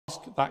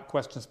that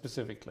question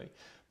specifically.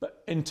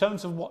 But in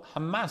terms of what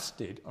Hamas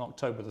did on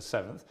October the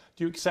 7th,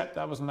 do you accept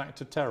that was an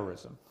act of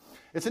terrorism?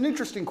 It's an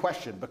interesting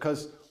question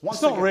because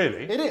once again,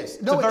 really. It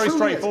is. No, it's a very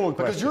straightforward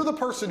question. Because you're the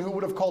person who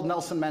would have called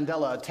Nelson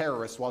Mandela a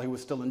terrorist while he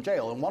was still in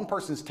jail, and one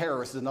person's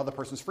terrorist is another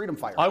person's freedom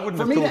fighter. I wouldn't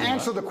have called him that. For me to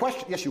answer the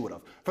question, yes, you would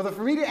have.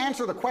 For me to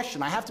answer the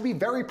question, I have to be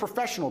very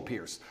professional,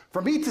 Piers.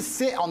 For me to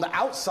sit on the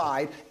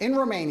outside in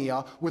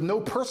Romania with no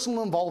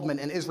personal involvement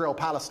in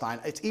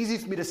Israel-Palestine, it's easy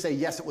for me to say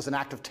yes, it was an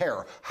act of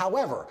terror.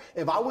 However,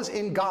 if I was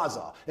in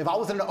Gaza, if I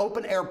was in an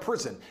open-air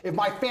prison, if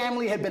my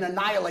family had been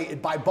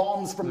annihilated by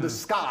bombs from the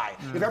sky,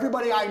 if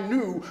everybody I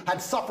knew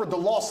had suffered the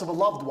loss of a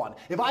loved one,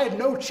 if I had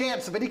no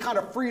chance of any kind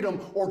of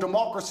freedom or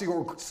democracy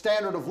or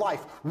standard of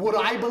life, would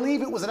I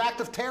believe it was an act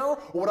of terror,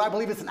 or would I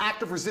believe it's an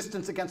act of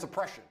resistance against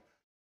oppression?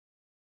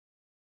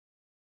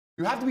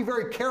 You have to be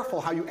very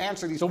careful how you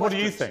answer these questions. So what do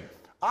you think?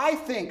 I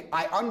think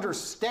I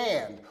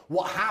understand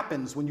what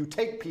happens when you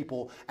take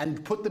people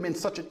and put them in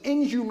such an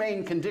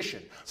inhumane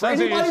condition. For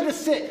anybody to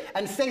sit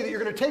and say that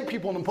you're going to take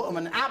people and put them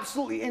in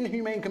absolutely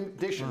inhumane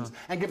conditions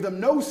and give them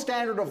no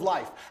standard of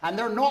life, and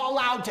they're not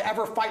allowed to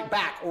ever fight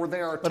back, or they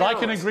are terrorists. But I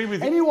can agree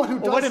with you. Anyone who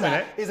does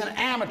that is an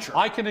amateur.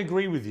 I can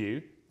agree with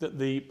you that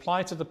the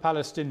plight of the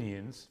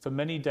Palestinians for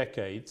many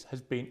decades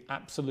has been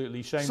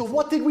absolutely shameful. So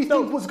what did we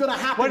think was going to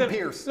happen,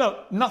 Piers?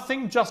 No,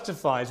 nothing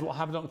justifies what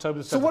happened on October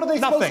the 7th. So what are they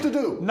supposed to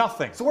do?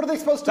 Nothing. So what are they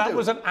supposed to do? That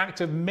was an act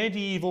of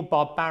medieval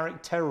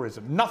barbaric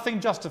terrorism. Nothing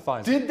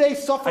justifies it. Did they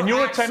suffer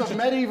acts of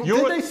medieval?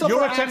 Did they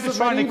suffer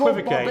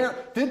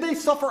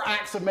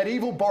acts of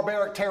medieval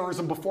barbaric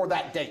terrorism before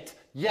that date?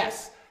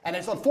 Yes. And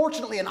it's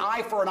unfortunately an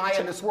eye for an eye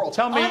in this world.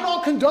 I'm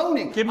not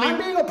condoning. I'm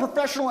being a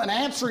professional and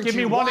answering to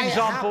you why it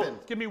happened.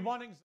 Give me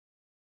one example.